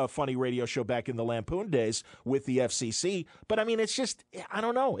doing a funny radio show back in the Lampoon days with the FCC. But I mean, it's just, I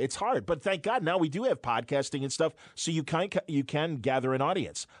don't know, it's hard. But thank God now we do have podcasting and stuff, so you can gather an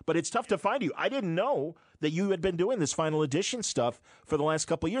audience. But it's tough to find you. I didn't know that you had been doing this final edition stuff for the last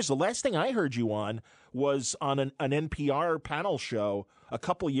couple of years. The last thing I heard you on was on an NPR panel show a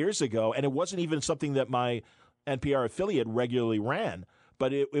couple of years ago, and it wasn't even something that my NPR affiliate regularly ran.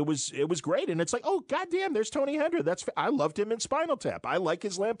 But it was great, and it's like, oh goddamn, there's Tony Hendra. I loved him in Spinal Tap. I like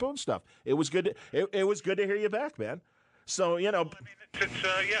his Lampoon stuff. It was good. It was good to hear you back, man. So Well, I mean, it's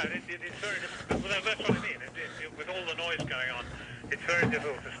very difficult. Well, that's what I mean. With all the noise going on, it's very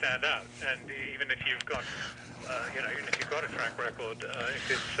difficult to stand out. And even if you've got, a track record, it's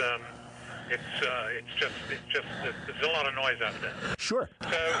just there's a lot of noise out there. Sure.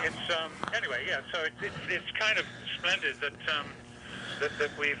 So it's anyway, yeah. So it's kind of splendid that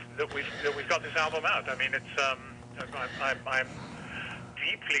we've got this album out. I mean, I'm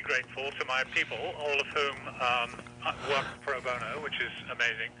deeply grateful to my people, all of whom work pro bono, which is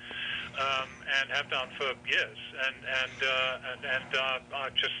amazing, and have done for years, and are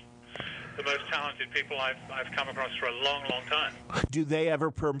just the most talented people I've come across for a long, long time. Do they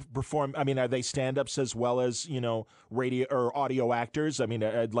ever perform? I mean, are they stand-ups as well as radio or audio actors? I mean,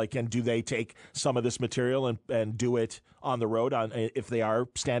 and do they take some of this material and do it on the road if they are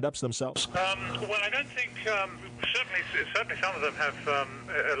stand-ups themselves? Well, I don't think certainly some of them have.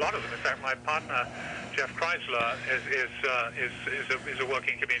 A lot of them, in fact, my partner Jeff Kreisler is a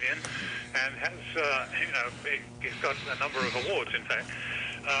working comedian and has he's got a number of awards, in fact.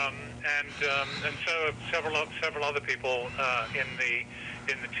 And so several other people in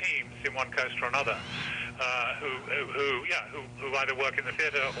the teams in one coast or another who either work in the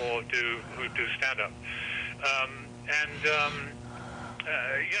theatre or do stand up.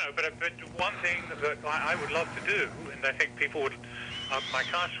 But one thing that I would love to do, and I think people would, my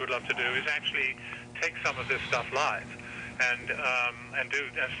cast would love to do, is actually take some of this stuff live and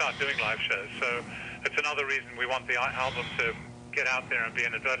start doing live shows. So it's another reason we want the album to get out there and be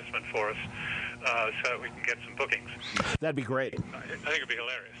an advertisement for us, so that we can get some bookings. That'd be great. I think it'd be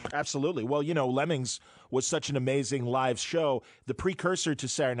hilarious. Absolutely. Well, Lemmings was such an amazing live show, the precursor to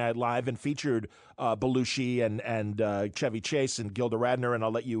Saturday Night Live, and featured Belushi and Chevy Chase and Gilda Radner, and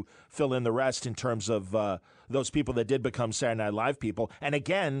I'll let you fill in the rest in terms of those people that did become Saturday Night Live people. And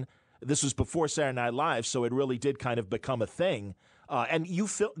again, this was before Saturday Night Live, so it really did kind of become a thing. And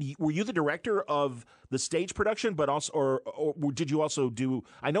were you the director of the stage production, but also, or did you also do?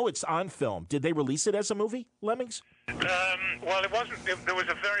 I know it's on film. Did they release it as a movie, Lemmings? Well, it wasn't. There was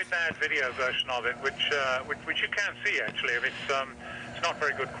a very bad video version of it, which you can see actually. It's not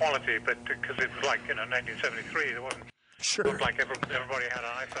very good quality, but because it was like 1973, there wasn't Sure. Looked like everybody had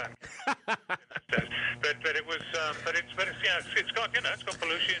an iPhone. but it was it's got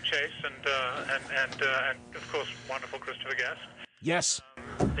Belushi and Chase and of course wonderful Christopher Guest. Yes.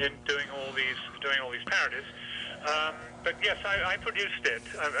 In doing all these parodies. But yes, I produced it,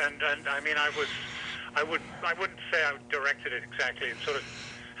 and I mean I wouldn't say I directed it exactly. It's sort of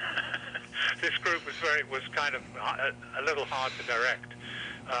this group was kind of a little hard to direct.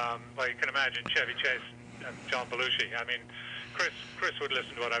 Well, you can imagine Chevy Chase and John Belushi. I mean, Chris would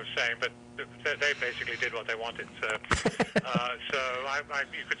listen to what I was saying, but they basically did what they wanted. So, you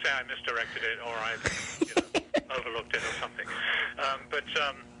could say I misdirected it, or I overlooked it, or something. But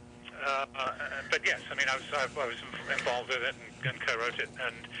yes, I mean, I was involved with it and co-wrote it,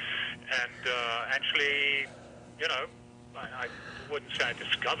 and actually, I wouldn't say I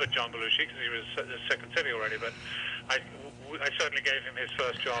discovered John Belushi because he was the Second City already, but I certainly gave him his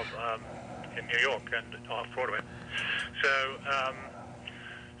first job in New York and off Broadway. So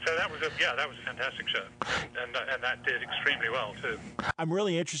that was a fantastic show, and that did extremely well too. I'm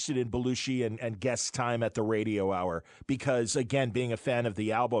really interested in Belushi and Guest's time at the Radio Hour because, again, being a fan of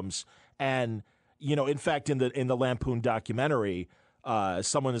the albums, and in fact, in the Lampoon documentary,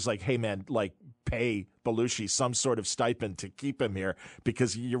 someone is like, "Hey, man, like, pay Belushi some sort of stipend to keep him here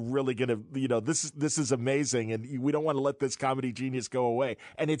because you're really gonna, this is amazing, and we don't want to let this comedy genius go away."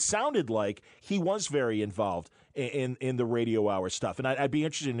 And it sounded like he was very involved in the Radio Hour stuff, and I'd be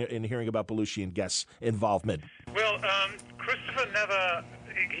interested in hearing about Belushi and Guest's involvement. Well, Christopher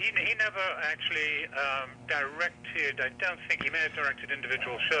he never actually directed. I don't think he may have directed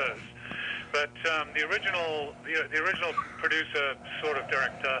individual shows, but the original producer, sort of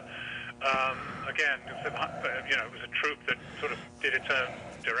director. Again, it was a troupe that sort of did its own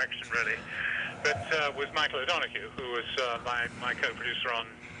direction, really. But was Michael O'Donoghue, who was my co-producer on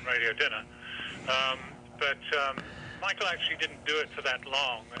Radio Dinner. But Michael actually didn't do it for that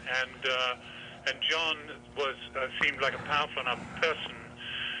long, and John seemed like a powerful enough person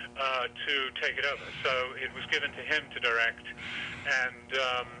to take it over. So it was given to him to direct, and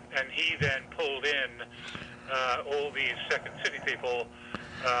he then pulled in all these Second City people.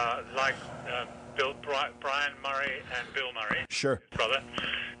 Like Brian Murray and Bill Murray, sure, his brother,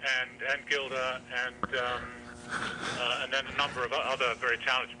 and Gilda, and then a number of other very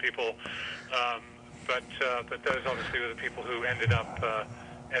talented people. But those obviously were the people who ended up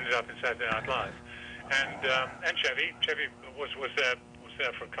in Saturday Night Live, and Chevy was there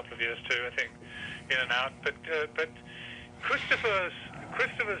for a couple of years too, I think, in and out. But Christopher's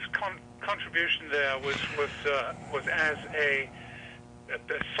contribution there was as a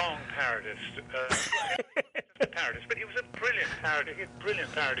song parodist, but he was a brilliant parody. He had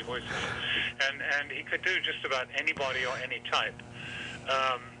brilliant parody voices, and he could do just about anybody or any type.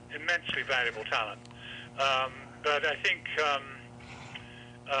 Immensely valuable talent. But I think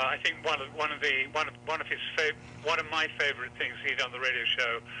one of my favorite things he did on the radio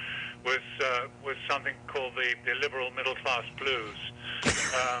show was something called the liberal middle class blues.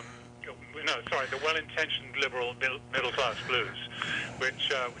 The well-intentioned liberal middle class blues,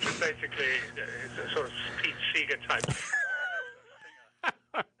 which is basically a sort of Pete Seeger type.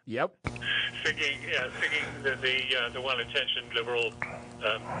 Yep. Singing the well-intentioned liberal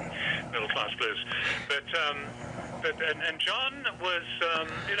middle class blues, but John was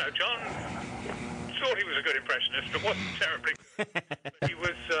John thought he was a good impressionist, but wasn't terribly. He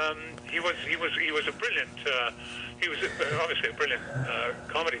was a brilliant. He was obviously a brilliant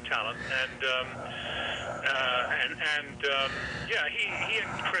comedy talent, he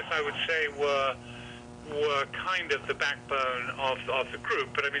and Chris, I would say, were kind of the backbone of the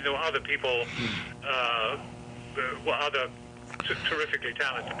group. But I mean, there were other people, other terrifically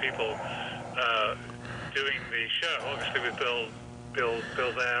talented people doing the show. Obviously, with Bill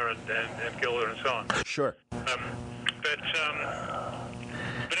there and Gilda and so on. Sure. But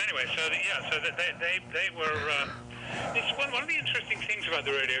anyway, so they were. It's one of the interesting things about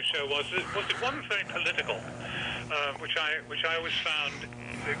the radio show was it wasn't very political, which I always found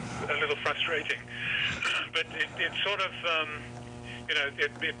a little frustrating. But it sort of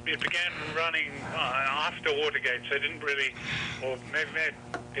it began running after Watergate, so it didn't really, or maybe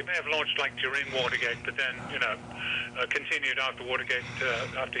it may have launched like during Watergate, but then continued after Watergate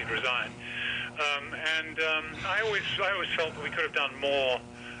after he'd resigned. I always felt that we could have done more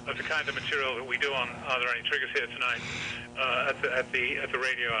of the kind of material that we do on Are There Any Triggers Here Tonight at the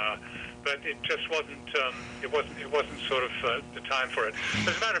radio hour, but it just wasn't. It wasn't sort of the time for it.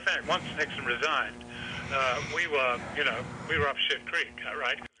 As a matter of fact, once Nixon resigned, we were up shit creek,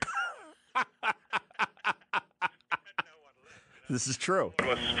 right? This is true.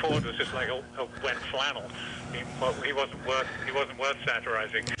 Ford was just like a wet flannel. He wasn't worth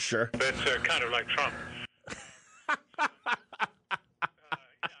satirizing. Sure. But kind of like Trump.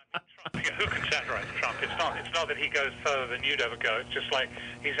 Who can satirize Trump? It's not that he goes further than you'd ever go. It's just like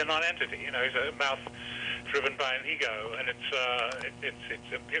he's a non-entity. He's a mouth driven by an ego, and it's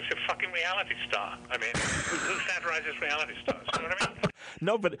a fucking reality star. I mean, who satirizes reality stars? You know what I mean?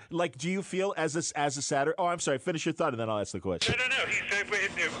 No, but like, do you feel as a satir? Oh, I'm sorry. Finish your thought, and then I'll ask the question. No.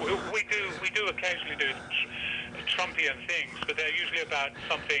 We do occasionally do Trumpian things, but they're usually about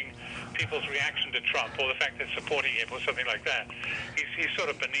something, people's reaction to Trump, or the fact they're supporting him, or something like that. He's sort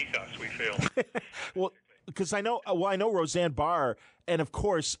of beneath us, we feel. Well, because I know Roseanne Barr, and of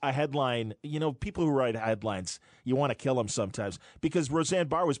course a headline. People who write headlines, you want to kill them sometimes, because Roseanne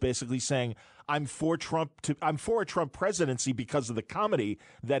Barr was basically saying, I'm for a Trump presidency because of the comedy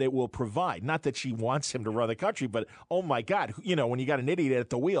that it will provide. Not that she wants him to run the country, but oh my God, when you got an idiot at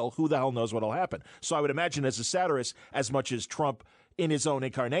the wheel, who the hell knows what'll happen? So I would imagine, as a satirist, as much as Trump in his own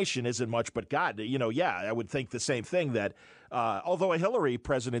incarnation isn't much, but God, I would think the same thing, that although a Hillary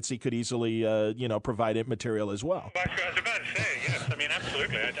presidency could easily, provide it material as well. I was about to say, yes. I mean,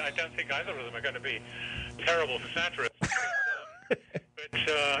 absolutely. I don't think either of them are going to be terrible for satirists.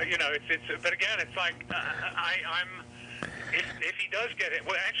 But again, it's like if he does get it.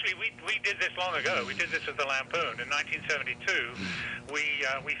 Well, actually, we did this long ago. We did this at the Lampoon in 1972.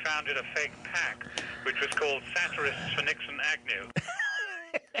 We founded a fake PAC, which was called Satirists for Nixon Agnew.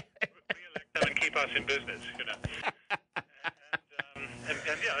 Re-elect them and keep us in business, And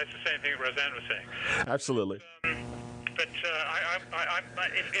it's the same thing Roseanne was saying. Absolutely. But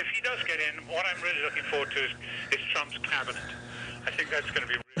if he does get in, what I'm really looking forward to is Trump's cabinet. I think that's going to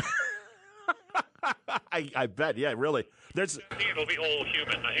be really I bet, yeah, really. I think it'll be all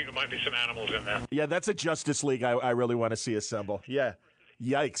human. I think there might be some animals in there. Yeah, that's a Justice League I really want to see assemble. Yeah.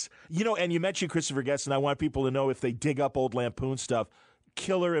 Yikes. And you mentioned Christopher Guest, and I want people to know, if they dig up old Lampoon stuff,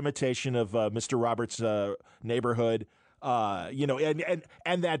 killer imitation of Mr. Roberts' Neighborhood,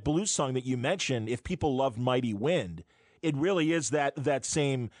 and that blues song that you mentioned, If People Loved Mighty Wind. It really is that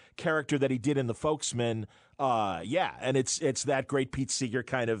same character that he did in The Folksmen. And it's that great Pete Seeger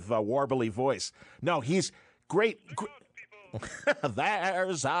kind of warbly voice. No, he's great.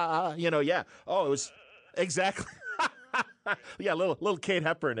 There's yeah. Oh, it was exactly. Yeah, little Kate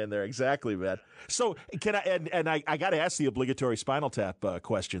Hepburn in there, exactly, man. So can I got to ask the obligatory Spinal Tap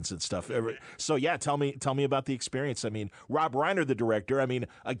questions and stuff. So yeah, tell me about the experience. I mean, Rob Reiner, the director. I mean,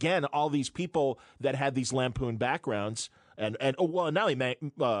 again, all these people that had these Lampoon backgrounds, and not only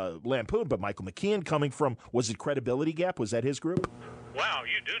Lampoon, but Michael McKean coming from, was it Credibility Gap? Was that his group? Wow,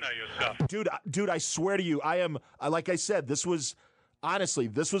 you do know your stuff, dude. I swear to you, I am. Like I said, this was. Honestly,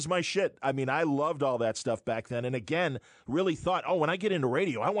 this was my shit. I mean, I loved all that stuff back then. And again, really thought, when I get into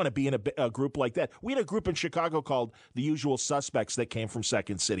radio, I want to be in a group like that. We had a group in Chicago called The Usual Suspects that came from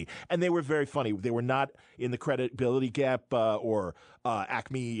Second City. And they were very funny. They were not in the Credibility Gap or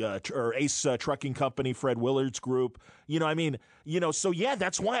Acme or Ace Trucking Company, Fred Willard's group. So yeah,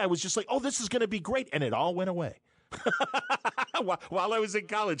 that's why I was just like, this is going to be great. And it all went away. While I was in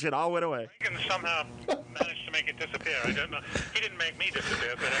college, it all went away. Reagan somehow managed to make it disappear. I don't know. He didn't make me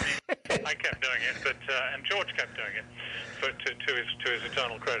disappear, but I mean, I kept doing it. But and George kept doing it, to his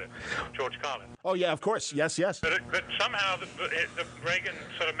eternal credit, George Carlin. Oh yeah, of course, yes. But somehow the Reagan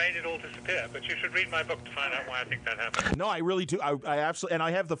sort of made it all disappear. But you should read my book to find out why I think that happened. No, I really do. I absolutely, and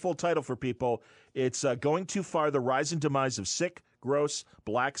I have the full title for people. It's Going Too Far: The Rise and Demise of Sick, Gross,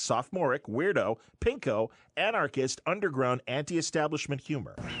 Black, Sophomoric, Weirdo, Pinko, Anarchist, Underground, Anti-Establishment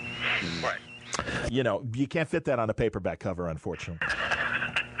Humor. Right. You can't fit that on a paperback cover, unfortunately.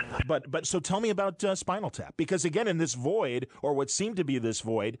 But so tell me about Spinal Tap, because again, in this void, or what seemed to be this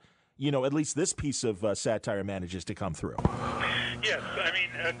void, at least this piece of satire manages to come through. Yes, I mean,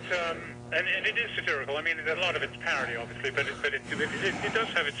 and it is satirical. I mean, a lot of it's parody, obviously, but it does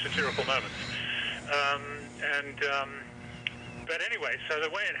have its satirical moments. But anyway, so the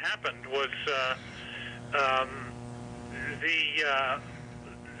way it happened was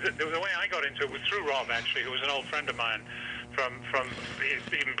the way I got into it was through Rob, actually, who was an old friend of mine from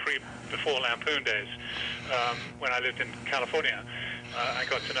even before Lampoon days, when I lived in California. I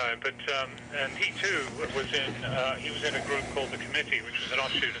got to know him, but and he too was in a group called The Committee, which was an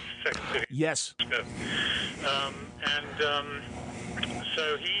offshoot of Second City. Yes.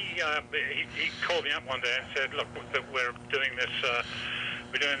 So he called me up one day and said, "Look, we're doing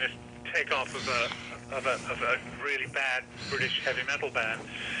this takeoff of a really bad British heavy metal band,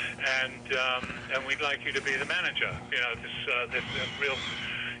 and we'd like you to be the manager. This real,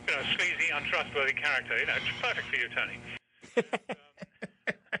 sleazy, untrustworthy character. It's perfect for you, Tony." And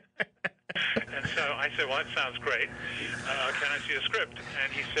so I said, well, that sounds great. Can I see a script?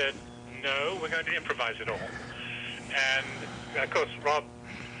 And he said, no, we're going to improvise it all. And, of course, Rob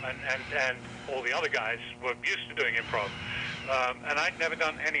and all the other guys were used to doing improv. And I'd never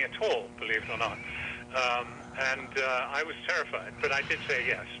done any at all, believe it or not. I was terrified, but I did say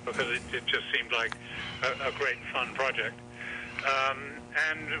yes, because it just seemed like a great, fun project.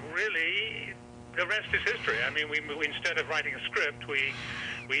 And really, the rest is history. I mean, we instead of writing a script, we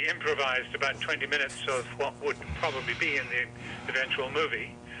improvised about 20 minutes of what would probably be in the eventual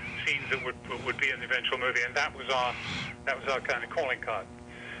movie, scenes that would be in the eventual movie, and that was our kind of calling card.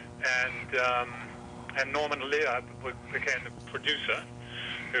 And Norman Lear became the producer,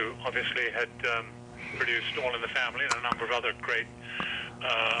 who obviously had produced All in the Family and a number of other great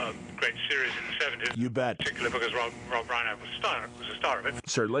series in the 70s. You bet. Particularly because Rob Reiner was a star of it.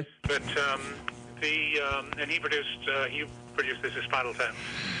 Certainly. But and he produced this as Spinal Tap.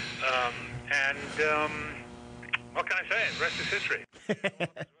 What can I say? The rest is history.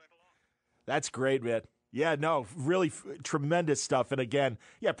 That's great, man. Yeah, no, really tremendous stuff. And again,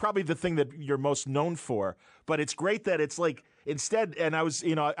 yeah, probably the thing that you're most known for. But it's great that it's like, instead, and I was,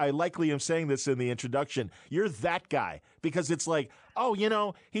 I likely am saying this in the introduction, you're that guy. Because it's like, oh,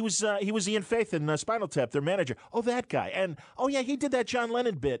 he was Ian Faith in Spinal Tap, their manager. Oh, that guy. And, oh, yeah, he did that John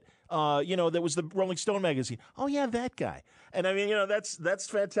Lennon bit, that was the Rolling Stone magazine. Oh, yeah, that guy. And I mean, that's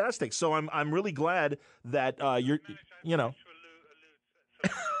fantastic. So I'm really glad that you're.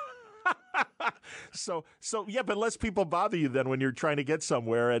 So yeah, but less people bother you then when you're trying to get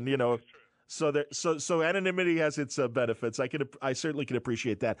somewhere, and so anonymity has its benefits. I certainly can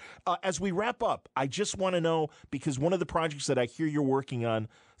appreciate that. As we wrap up, I just want to know, because one of the projects that I hear you're working on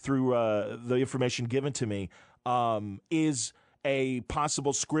through the information given to me is a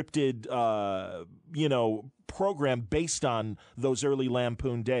possible scripted program based on those early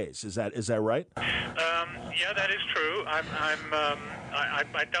Lampoon days. Is that right? Yeah, that is true. I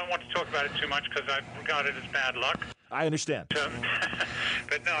don't want to talk about it too much because I regard it as bad luck. I understand.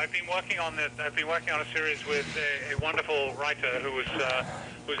 But no, I've been working on a series with a wonderful writer who was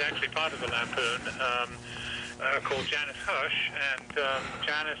actually part of the Lampoon, called Janice Hirsch, and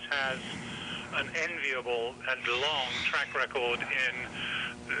Janice has an enviable and long track record in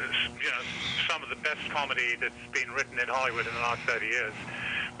some of the best comedy that's been written in Hollywood in the last 30 years,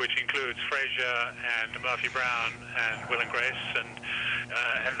 which includes Frasier and Murphy Brown and Will and Grace and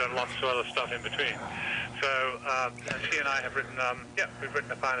lots of other stuff in between. So she and I have written, we've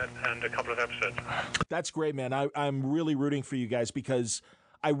written a pilot and a couple of episodes. That's great, man. I'm really rooting for you guys, because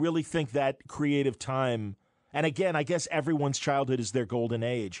I really think that creative time, and again, I guess everyone's childhood is their golden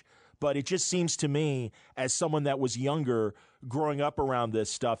age, but it just seems to me, as someone that was younger, growing up around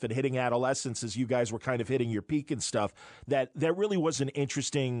this stuff and hitting adolescence as you guys were kind of hitting your peak and stuff, that really was an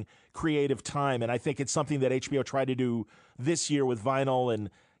interesting creative time. And I think it's something that HBO tried to do this year with Vinyl,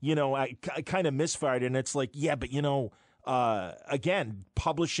 and, I kind of misfired. And it's like, yeah, but, again,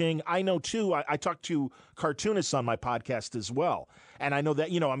 publishing, I know too, I talk to cartoonists on my podcast as well. And I know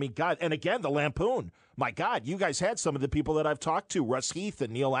that, God, and again, the Lampoon, my God, you guys had some of the people that I've talked to, Russ Heath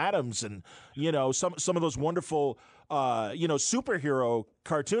and Neil Adams, and, some of those wonderful, superhero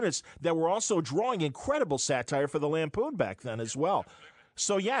cartoonists that were also drawing incredible satire for the Lampoon back then as well.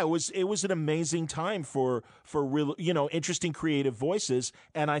 So yeah, it was an amazing time for real, interesting creative voices,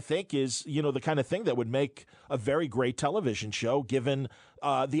 and I think is, the kind of thing that would make a very great television show, given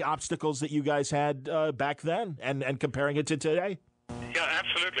the obstacles that you guys had back then, and comparing it to today. Yeah,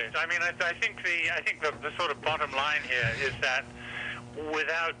 absolutely. I mean, I think the sort of bottom line here is that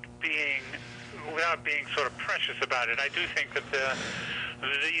without being sort of precious about it, I do think that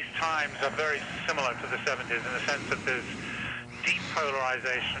these times are very similar to the 70s in the sense that there's deep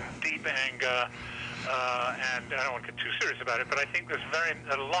polarization, deep anger, and I don't want to get too serious about it, but I think there's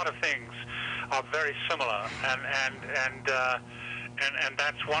a lot of things are very similar, and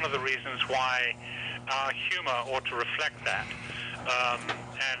that's one of the reasons why our humor ought to reflect that.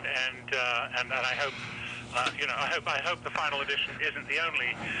 And I hope, I hope the final edition isn't the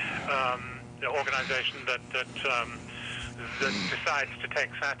only organization that decides to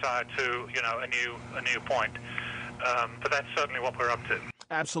take satire to a new point. But that's certainly what we're up to.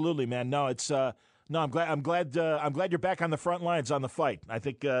 Absolutely, man. No, it's I'm glad you're back on the front lines on the fight. I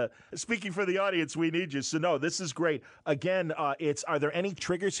think speaking for the audience, we need you. So no, this is great. Again, are there any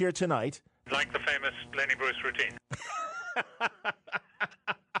triggers here tonight? Like the famous Lenny Bruce routine.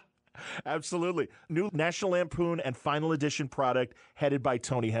 Absolutely. New National Lampoon and Final Edition product headed by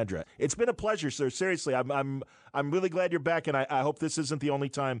Tony Hendra. It's been a pleasure, sir. Seriously, I'm really glad you're back, and I hope this isn't the only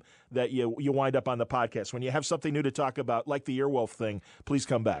time that you wind up on the podcast. When you have something new to talk about, like the earwolf thing, please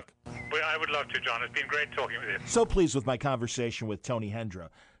come back. Well, I would love to, John. It's been great talking with you. So pleased with my conversation with Tony Hendra.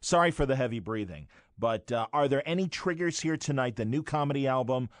 Sorry for the heavy breathing, but are there any triggers here tonight? The new comedy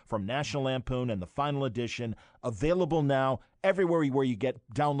album from National Lampoon and the Final Edition, available now everywhere where you get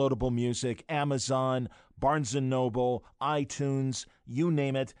downloadable music, Amazon, Barnes & Noble, iTunes, you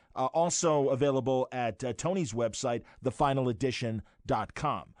name it. Also available at Tony's website,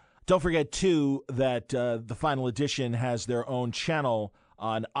 thefinaledition.com. Don't forget, too, that the Final Edition has their own channel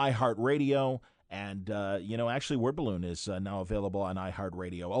on iHeartRadio. And, actually, Word Balloon is now available on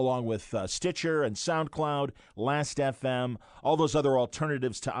iHeartRadio, along with Stitcher and SoundCloud, Last.fm, all those other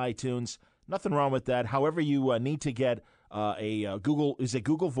alternatives to iTunes. Nothing wrong with that. However, you need to get a Google, is it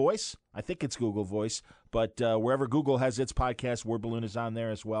Google Voice? I think it's Google Voice. But wherever Google has its podcast, Word Balloon is on there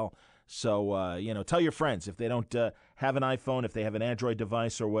as well. So, tell your friends if they don't have an iPhone, if they have an Android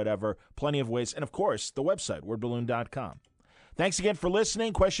device or whatever, plenty of ways. And, of course, the website, wordballoon.com. Thanks again for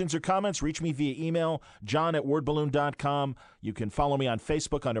listening. Questions or comments, reach me via email, john@wordballoon.com. You can follow me on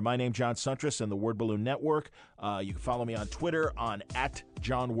Facebook under my name, John Suntress, and the Word Balloon Network. You can follow me on Twitter on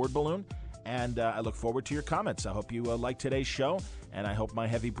 @JohnWordBalloon. And I look forward to your comments. I hope you liked today's show, and I hope my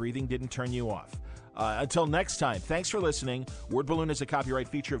heavy breathing didn't turn you off. Until next time, thanks for listening. Word Balloon is a copyright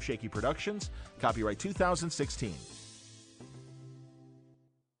feature of Shaky Productions, copyright 2016.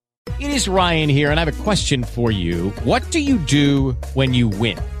 It is Ryan here, and I have a question for you. What do you do when you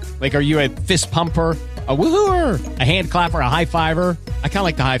win? Like, are you a fist pumper, a woohooer, a hand clapper, a high fiver? I kind of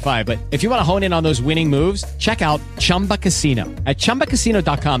like the high five, but if you want to hone in on those winning moves, check out Chumba Casino. At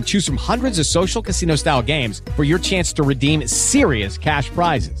ChumbaCasino.com, choose from hundreds of social casino-style games for your chance to redeem serious cash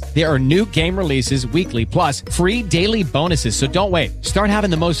prizes. There are new game releases weekly, plus free daily bonuses. So don't wait. Start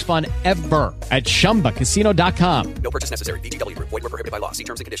having the most fun ever at ChumbaCasino.com. No purchase necessary. VGW Group. Void where prohibited by law. See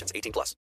terms and conditions. 18+.